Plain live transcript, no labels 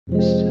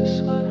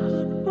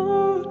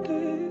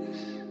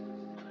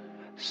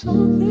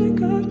Something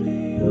got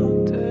me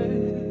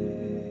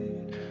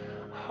haunted,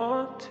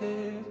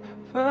 haunted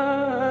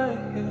by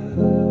you,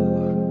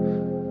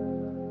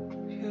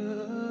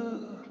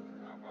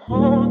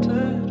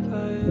 haunted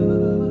by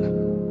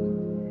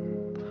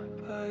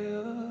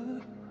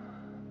you.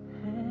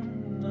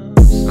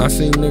 I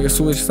seen niggas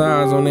switch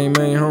sides on they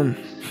main homie.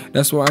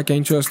 That's why I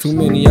can't trust too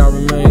many, I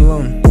remain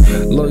alone.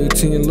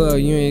 Loyalty and love,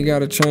 you ain't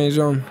gotta change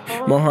on me.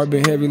 My heart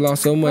been heavy,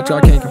 lost so much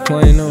I can't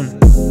complain on it.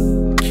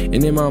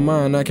 And in my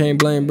mind, I can't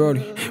blame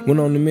Brody. Went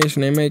on the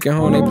mission, they make it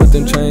home, they put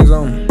them chains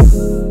on me.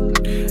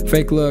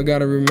 Fake love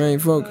gotta remain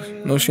focused.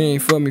 No, she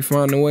ain't for me,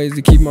 finding ways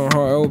to keep my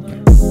heart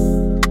open.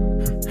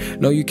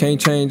 No, you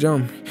can't change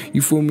on me.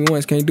 You fool me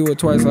once, can't do it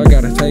twice, I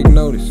gotta take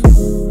notice.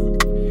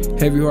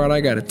 Heavy heart,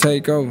 I gotta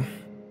take over.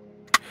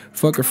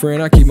 Fuck a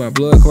friend, I keep my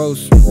blood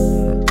close.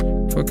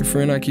 Fuck a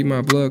friend, I keep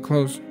my blood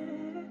close.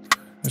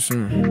 For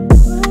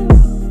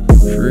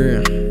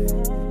real,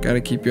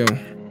 gotta keep your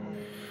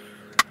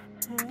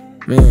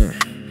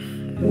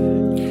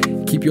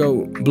keep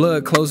your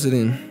blood closer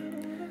than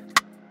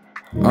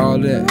all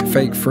that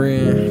fake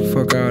friend.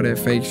 Fuck all that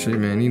fake shit,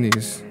 man. These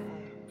niggas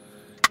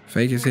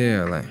fake as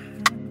hell. Like,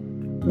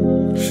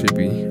 should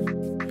be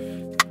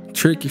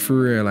tricky for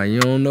real. Like, you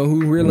don't know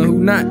who real and who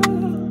not.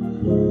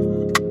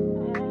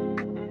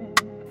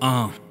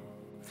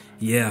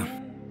 Yeah.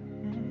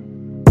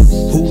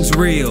 Who's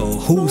real?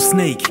 Who's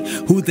snake?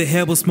 Who the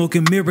hell was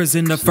smoking mirrors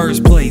in the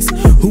first place?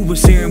 Who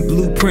was sharing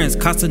blueprints,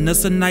 costing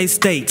us a nice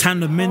state?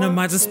 Time to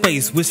minimize the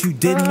space, wish you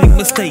didn't make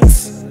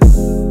mistakes.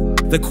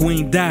 The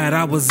queen died,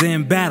 I was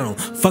in battle.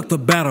 Fuck the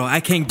battle, I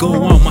can't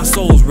go on, my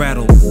soul's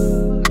rattled.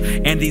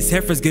 And these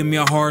heifers give me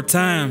a hard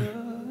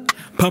time,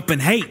 pumping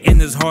hate in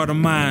this heart of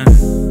mine.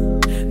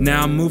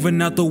 Now I'm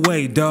moving out the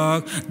way,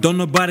 dog. Don't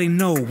nobody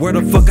know where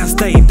the fuck I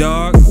stay,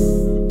 dog.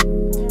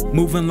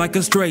 Moving like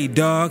a stray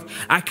dog.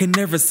 I can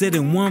never sit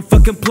in one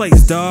fucking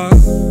place, dog.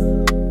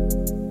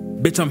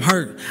 Bitch, I'm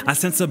hurt. I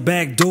sense a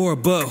back door,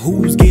 but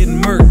who's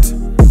getting murked?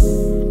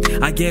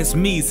 I guess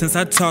me, since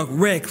I talk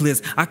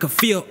reckless. I can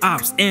feel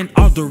ops in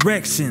all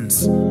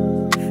directions.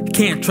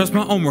 Can't trust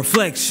my own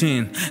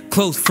reflection.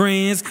 Close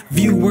friends,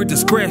 viewer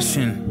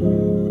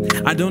discretion.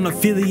 I don't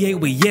affiliate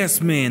with yes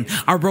men.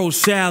 I roll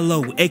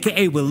shallow,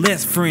 aka with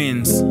less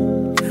friends.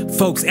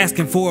 Folks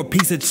asking for a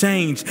piece of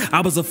change. I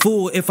was a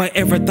fool if I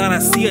ever thought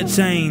I'd see a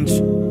change.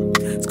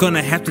 It's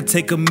gonna have to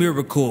take a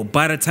miracle.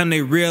 By the time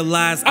they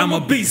realize I'ma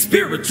be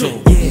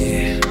spiritual.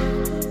 Yeah.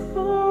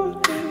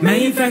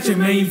 Manufacture,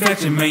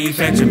 manufacture,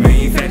 manufacture,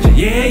 manufacture.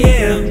 Yeah,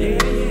 yeah.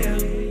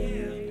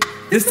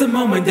 It's the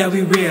moment that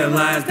we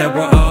realize that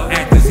we're all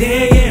actors.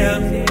 Yeah,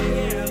 yeah.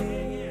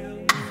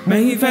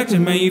 Manufacture,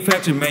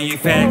 manufacture,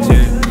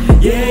 manufacture.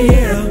 Yeah,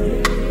 yeah.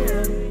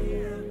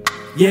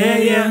 Yeah,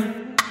 yeah.